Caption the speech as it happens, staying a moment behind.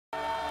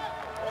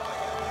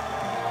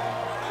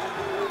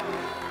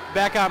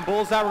Back on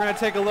Bullseye, we're going to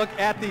take a look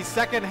at the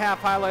second half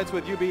highlights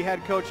with UB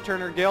head coach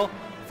Turner Gill.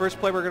 First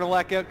play we're going to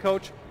let out,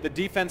 coach. The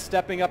defense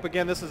stepping up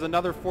again. This is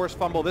another forced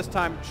fumble. This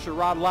time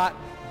Sherrod Lott,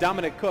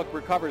 Dominic Cook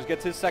recovers,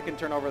 gets his second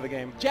turnover of the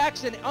game.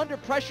 Jackson under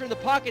pressure in the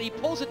pocket. He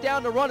pulls it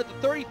down to run at the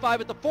 35,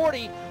 at the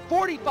 40,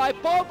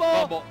 45,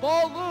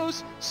 ball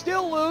loose,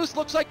 still loose.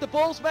 Looks like the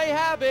Bulls may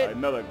have it.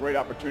 Another great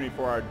opportunity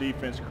for our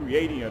defense,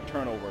 creating a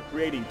turnover,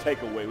 creating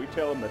takeaway. We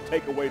tell them to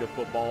take away the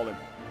football and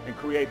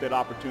create that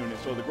opportunity.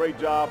 So the great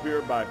job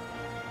here by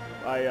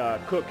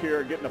Cook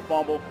here getting the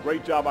fumble.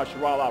 Great job by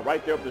Sherrod Lott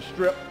right there with the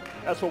strip.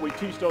 That's what we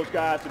teach those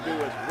guys to do,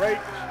 is break,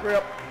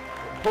 strip,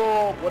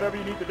 pull, whatever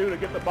you need to do to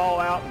get the ball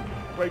out. And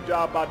great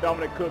job by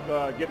Dominic Cook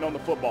getting on the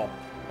football.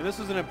 And this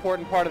is an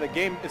important part of the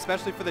game,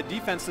 especially for the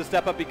defense to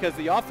step up because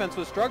the offense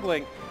was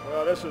struggling.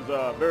 Well, this is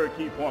a very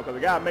key point because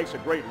the guy makes a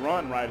great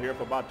run right here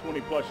for about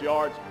 20-plus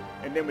yards,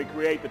 and then we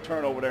create the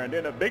turnover there. And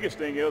then the biggest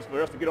thing is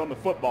for us to get on the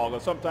football,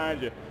 because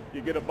sometimes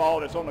you get a ball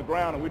that's on the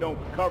ground and we don't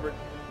cover it.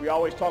 We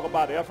always talk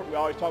about effort. We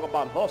always talk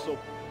about hustle.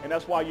 And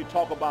that's why you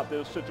talk about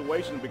this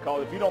situation,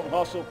 because if you don't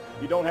hustle,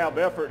 you don't have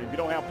effort. If you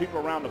don't have people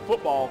around the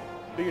football,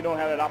 then you don't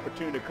have that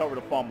opportunity to cover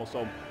the fumble.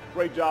 So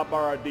great job by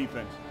our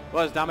defense.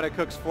 Well, as Dominic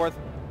Cook's fourth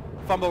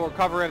fumble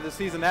recovery of the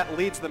season, that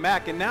leads the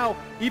MAC. And now,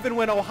 even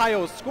when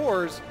Ohio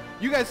scores,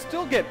 you guys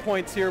still get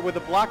points here with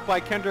a block by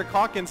Kendrick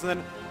Hawkins, and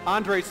then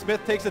Andre Smith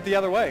takes it the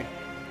other way.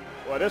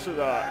 Well, this is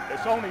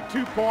it's only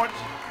 2 points,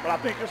 but I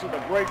think this is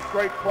a great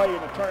play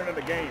in the turn of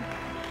the game.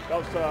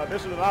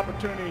 This is an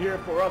opportunity here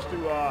for us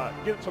to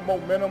get some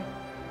momentum.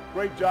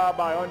 Great job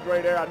by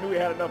Andre there. I knew he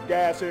had enough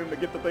gas in him to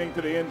get the thing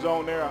to the end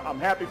zone there. I'm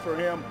happy for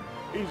him.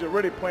 He's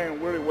really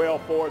playing really well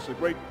for us. A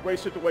great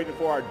situation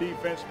for our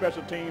defense,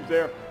 special teams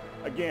there.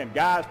 Again,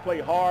 guys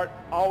play hard,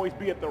 always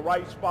be at the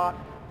right spot.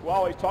 We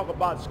always talk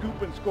about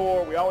scoop and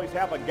score. We always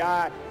have a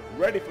guy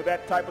ready for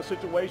that type of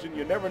situation.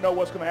 You never know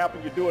what's going to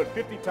happen. You do it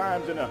 50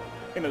 times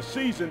in a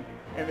season,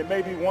 and it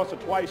may be once or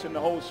twice in the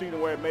whole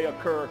season where it may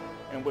occur.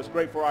 And what's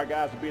great for our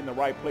guys to be in the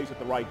right place at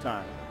the right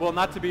time. Well,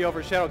 not to be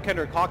overshadowed,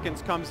 Kendrick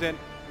Hawkins comes in,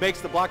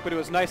 makes the block, but it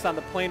was nice on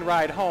the plane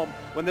ride home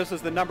when this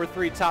was the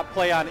 #3 top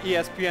play on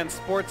ESPN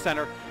Sports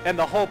Center, and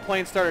the whole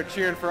plane started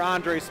cheering for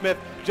Andre Smith,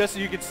 just so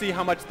you could see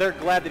how much they're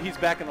glad that he's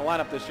back in the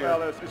lineup this year.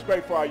 Well, it's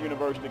great for our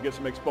university to get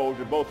some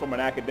exposure, both from an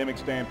academic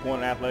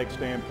standpoint and athletic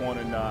standpoint,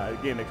 and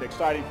again, it's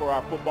exciting for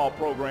our football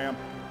program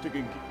to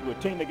a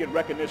team to get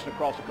recognition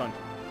across the country.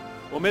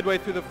 Well, midway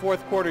through the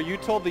fourth quarter, you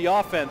told the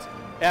offense,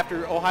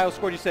 after Ohio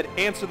scored, you said,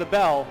 answer the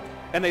bell,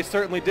 and they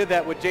certainly did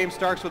that with James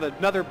Starks with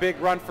another big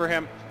run for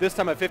him, this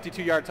time a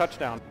 52-yard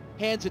touchdown.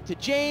 Hands it to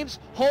James,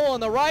 hole on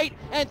the right,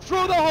 and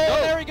through the hole,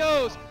 there he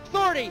goes.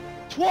 30,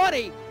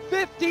 20,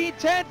 15,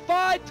 10,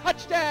 5,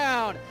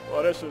 touchdown.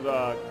 Well, this is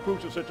a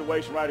crucial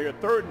situation right here.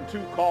 3rd and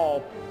 2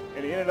 call,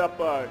 and he ended up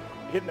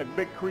hitting a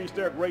big crease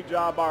there. Great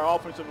job by our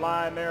offensive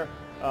line there.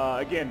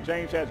 Again,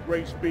 James has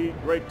great speed,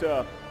 great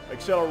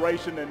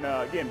acceleration, and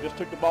again, just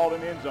took the ball in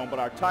the end zone. But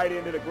our tight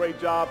end did a great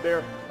job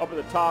there. Up at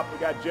the top, we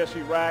got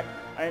Jesse Rack,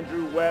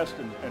 Andrew West,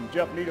 and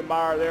Jeff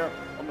Niedermeyer there.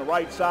 On the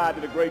right side,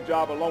 did a great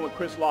job along with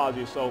Chris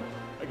Lazier. So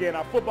again,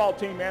 our football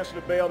team answered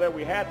the bell there.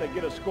 We had to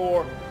get a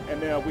score,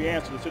 and we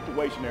answered the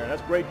situation there. And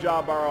that's a great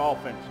job by our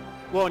offense.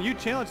 Well, and you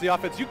challenged the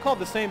offense. You called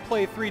the same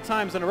play 3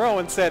 times in a row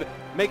and said,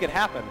 make it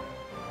happen.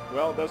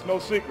 Well, there's no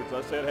secrets.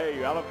 I said,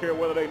 hey, I don't care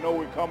whether they know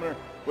we're coming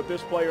with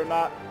this play or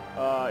not.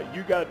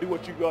 You got to do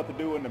what you got to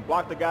do and then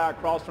block the guy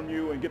across from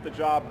you and get the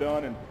job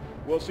done, and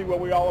we'll see what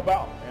we're all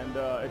about. And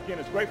again,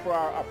 it's great for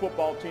our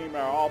football team,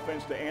 our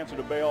offense, to answer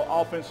the bell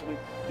offensively,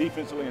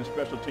 defensively, and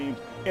special teams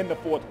in the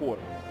fourth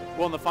quarter.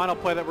 Well, in the final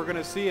play that we're going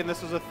to see, and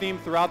this is a theme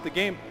throughout the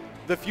game,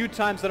 the few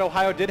times that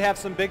Ohio did have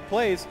some big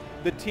plays,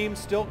 the team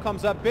still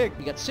comes up big.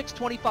 We got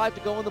 6:25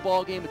 to go in the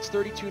ball game. It's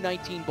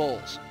 32-19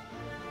 Bulls.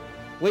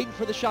 Waiting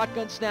for the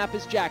shotgun snap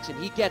is Jackson.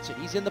 He gets it.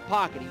 He's in the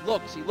pocket. He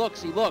looks.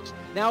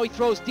 Now he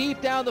throws deep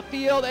down the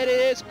field, and it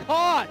is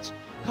caught.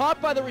 Caught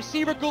by the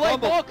receiver.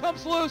 Goulet. Ball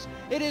comes loose.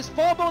 It is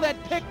fumbled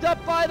and picked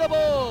up by the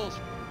Bulls.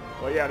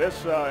 Well, yeah,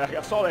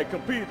 I saw they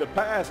completed the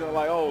pass, and I'm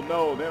like, oh,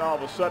 no. Then all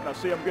of a sudden, I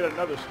see him get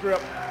another strip.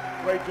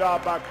 Great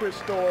job by Chris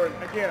Storr.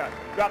 And again,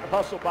 I got to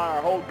hustle by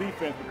our whole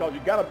defense because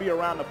you got to be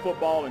around the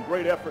football, and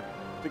great effort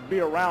to be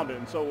around it.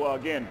 And so,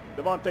 again,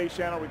 Devontae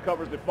Shannon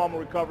recovers the fumble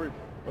recovery.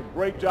 A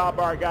great job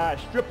by our guys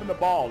stripping the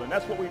ball, and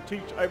that's what we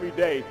teach every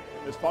day,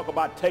 is talk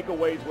about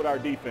takeaways with our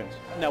defense.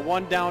 Now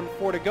 1 down,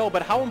 4 to go,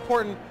 but how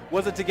important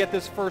was it to get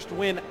this first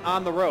win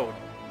on the road?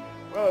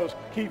 Well, it was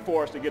key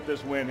for us to get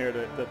this win here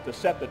to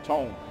set the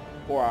tone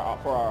for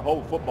our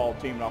whole football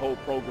team and our whole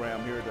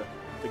program here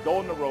to go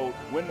on the road,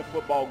 win the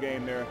football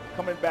game there.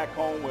 Coming back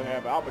home, we'll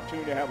have an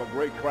opportunity to have a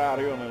great crowd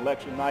here on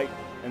election night,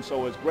 and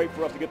so it's great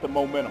for us to get the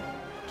momentum.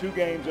 2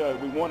 games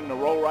we won in a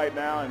row right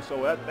now, and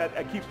so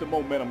that keeps the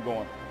momentum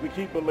going. We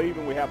keep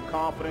believing, we have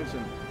confidence,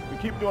 and we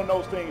keep doing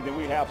those things, and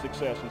we have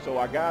success. And so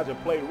our guys have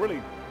played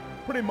really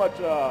pretty much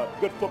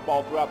good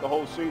football throughout the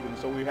whole season.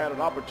 So we had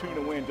an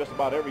opportunity to win just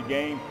about every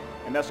game,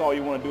 and that's all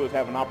you want to do is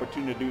have an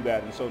opportunity to do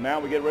that. And so now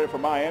we get ready for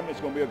Miami.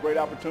 It's going to be a great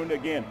opportunity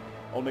again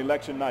on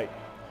election night.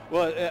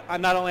 Well,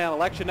 not only on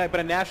election night, but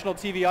a national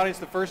TV audience,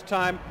 the first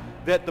time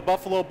that the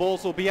Buffalo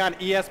Bulls will be on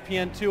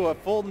ESPN2, a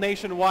full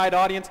nationwide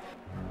audience.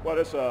 Well,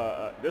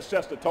 this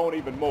sets the tone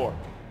even more.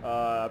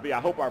 I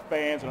hope our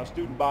fans and our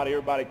student body,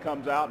 everybody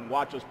comes out and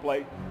watch us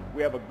play.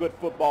 We have a good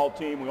football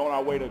team. We're on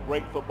our way to a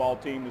great football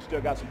team. We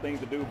still got some things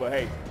to do, but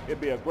hey,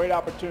 it'd be a great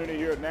opportunity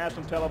here at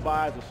National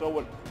Televised to show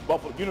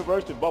what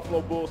University of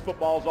Buffalo Bulls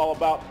football is all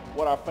about,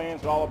 what our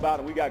fans are all about,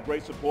 and we got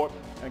great support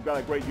and got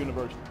a great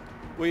university.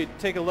 We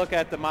take a look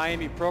at the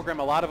Miami program.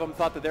 A lot of them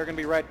thought that they're going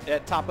to be right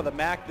at top of the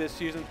MAC this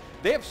season.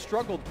 They have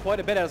struggled quite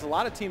a bit, as a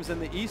lot of teams in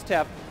the East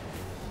have.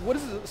 What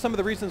is some of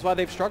the reasons why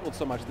they've struggled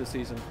so much this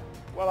season?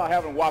 Well, I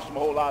haven't watched them a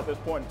whole lot at this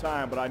point in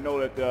time, but I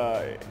know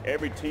that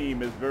every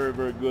team is very,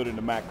 very good in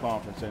the MAC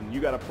conference, and you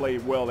got to play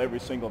well every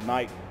single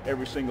night,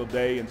 every single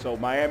day. And so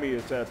Miami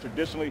is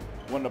traditionally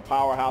one of the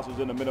powerhouses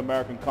in the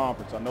Mid-American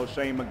Conference. I know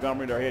Shane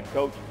Montgomery, their head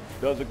coach,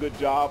 does a good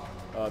job.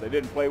 They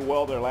didn't play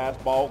well their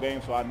last ball game,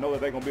 so I know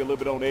that they're going to be a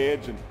little bit on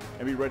edge and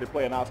be ready to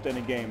play an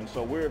outstanding game. And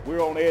so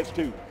we're on edge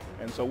too,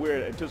 and so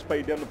we're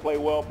anticipating them to play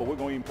well, but we're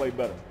going to even play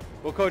better.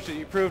 Well, Coach,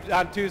 you proved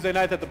on Tuesday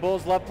night that the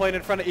Bulls love playing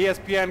in front of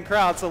ESPN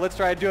crowds, so let's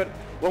try to do it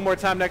one more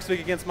time next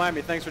week against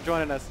Miami. Thanks for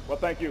joining us. Well,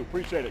 thank you.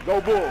 Appreciate it.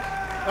 Go Bulls.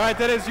 All right,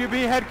 that is UB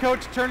head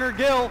coach Turner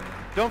Gill.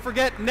 Don't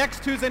forget,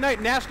 next Tuesday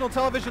night, national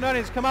television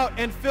audience come out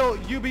and fill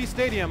UB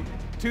Stadium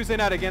Tuesday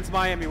night against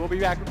Miami. We'll be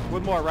back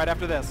with more right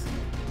after this.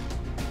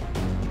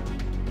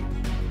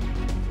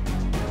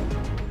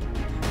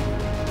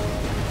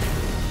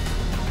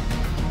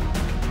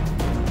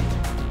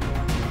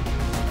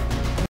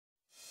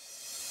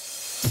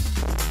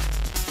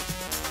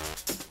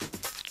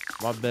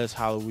 My best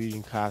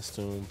Halloween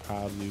costume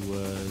probably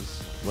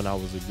was when I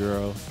was a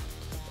girl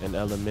in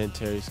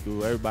elementary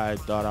school. Everybody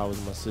thought I was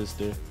my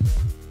sister.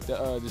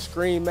 The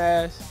scream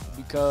mask,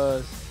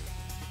 because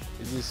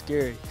it's just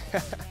scary.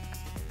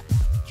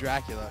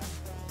 Dracula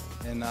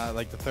in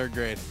like the 3rd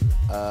grade.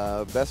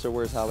 Best or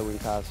worst Halloween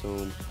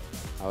costume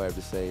I would have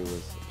to say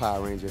was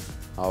Power Ranger.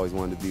 I always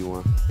wanted to be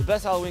one. The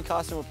best Halloween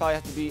costume would probably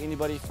have to be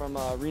anybody from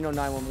Reno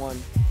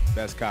 911.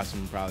 Best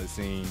costume probably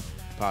seen.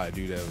 Probably a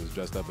dude that was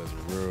dressed up as a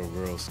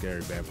real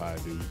scary vampire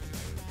dude.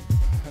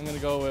 I'm gonna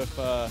go with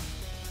the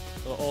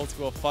old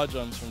school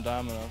fudgeums from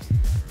Domino's.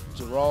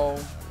 Jerome,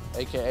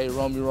 aka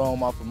Romy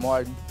Rome off of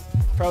Martin.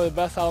 Probably the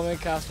best Halloween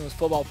costume is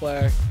football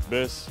player.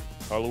 Best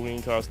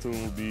Halloween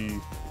costume would be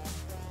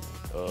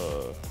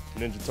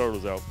Ninja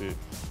Turtles outfit.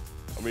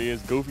 I mean,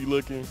 it's goofy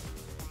looking,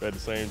 but at the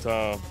same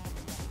time,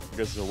 I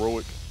guess it's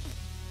heroic.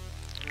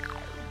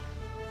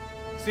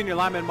 Senior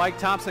lineman Mike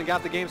Thompson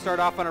got the game started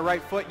off on a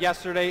right foot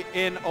yesterday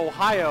in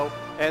Ohio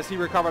as he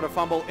recovered a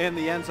fumble in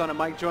the end zone, and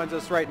Mike joins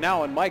us right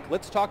now. And Mike,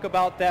 let's talk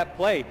about that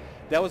play.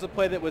 That was a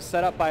play that was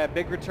set up by a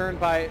big return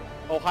by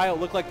Ohio.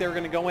 It looked like they were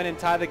going to go in and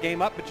tie the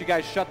game up, but you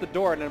guys shut the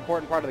door in an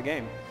important part of the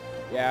game.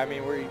 Yeah, I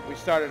mean, we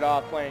started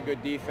off playing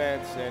good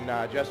defense, and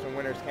Justin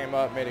Winters came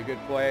up, made a good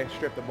play,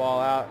 stripped the ball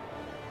out,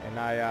 and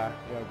I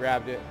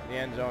grabbed it in the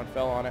end zone,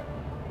 fell on it,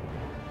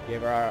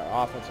 gave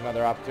our offense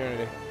another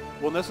opportunity.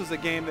 Well, this was a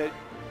game that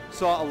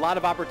saw a lot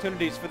of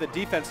opportunities for the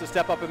defense to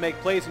step up and make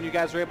plays, and you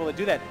guys were able to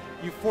do that.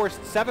 You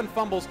forced 7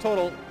 fumbles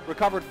total,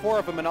 recovered 4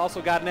 of them, and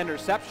also got an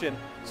interception.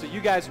 So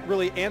you guys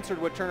really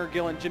answered what Turner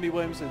Gill and Jimmy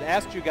Williams had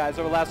asked you guys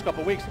over the last couple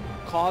of weeks,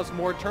 cause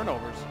more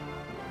turnovers.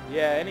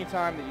 Yeah,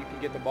 anytime that you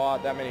can get the ball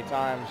out that many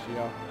times,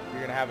 you're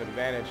going to have an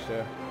advantage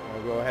to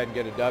go ahead and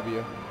get a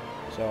W.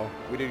 So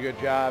we did a good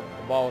job.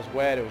 The ball was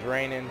wet, it was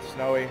raining,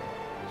 snowy,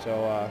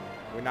 so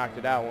we knocked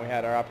it out when we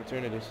had our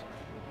opportunities.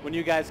 When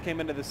you guys came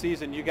into the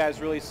season, you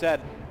guys really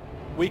said,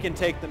 we can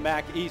take the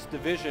MAC East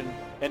division,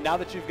 and now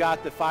that you've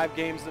got the 5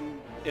 games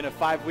in a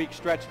 5-week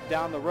stretch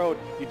down the road,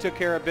 you took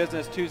care of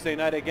business Tuesday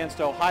night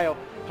against Ohio.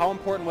 How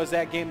important was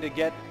that game to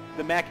get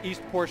the MAC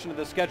East portion of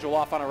the schedule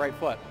off on a right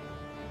foot?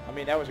 I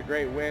mean, that was a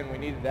great win. We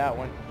needed that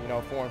one,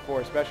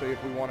 4-4, especially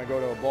if we want to go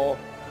to a bowl.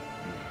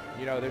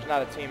 There's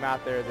not a team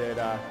out there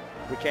that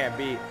we can't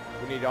beat.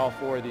 We need all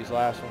 4 of these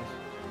last ones.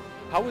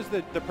 How was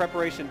the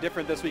preparation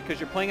different this week? Because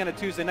you're playing on a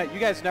Tuesday night. You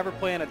guys never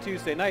play on a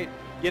Tuesday night.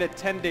 You had a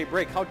 10-day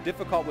break. How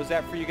difficult was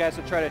that for you guys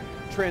to try to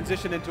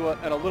transition into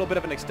a little bit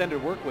of an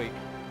extended work week?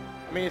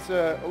 I mean, it's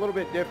a little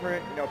bit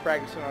different,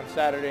 practicing on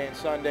Saturday and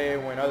Sunday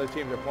when other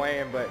teams are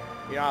playing, but,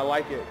 I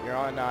like it. You're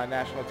on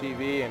national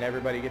TV and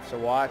everybody gets to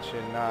watch,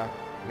 and,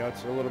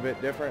 it's a little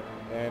bit different,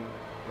 and,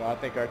 I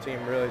think our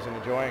team really is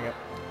enjoying it.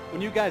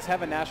 When you guys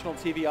have a national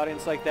TV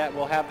audience like that,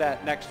 we'll have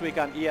that next week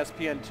on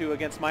ESPN2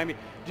 against Miami.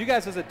 Do you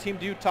guys as a team,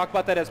 do you talk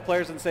about that as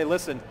players and say,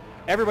 listen,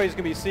 everybody's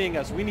going to be seeing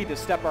us. We need to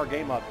step our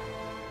game up?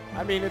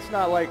 I mean, it's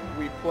not like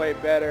we play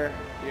better,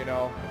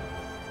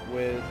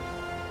 with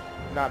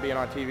not being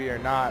on TV or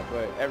not,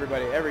 but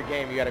every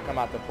game you got to come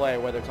out to play,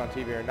 whether it's on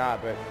TV or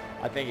not. But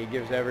I think it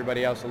gives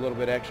everybody else a little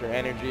bit extra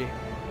energy,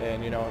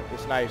 and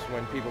it's nice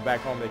when people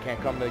back home that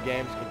can't come to the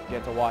games can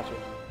get to watch it.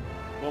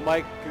 Well,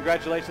 Mike,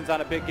 congratulations on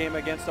a big game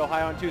against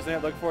Ohio on Tuesday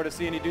night. Look forward to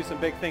seeing you do some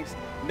big things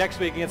next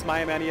week against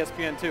Miami on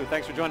ESPN2.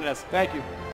 Thanks for joining us. Thank you.